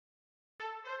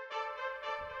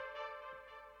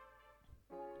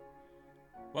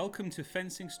Welcome to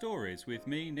Fencing Stories with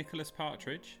me, Nicholas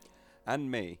Partridge. And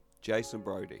me, Jason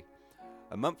Brody.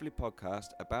 A monthly podcast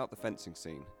about the fencing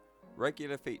scene.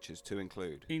 Regular features to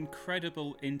include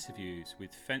incredible interviews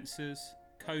with fencers,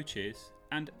 coaches,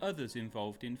 and others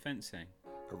involved in fencing.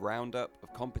 A roundup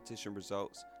of competition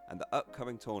results and the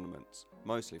upcoming tournaments,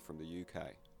 mostly from the UK.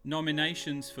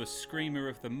 Nominations for Screamer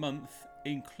of the Month,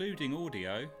 including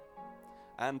audio.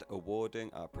 And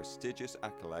awarding our prestigious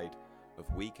accolade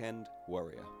of Weekend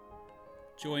Warrior.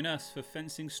 Join us for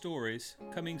Fencing Stories,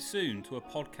 coming soon to a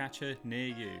podcatcher near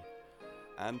you.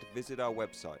 And visit our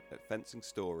website at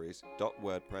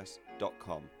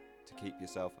fencingstories.wordpress.com to keep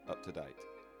yourself up to date.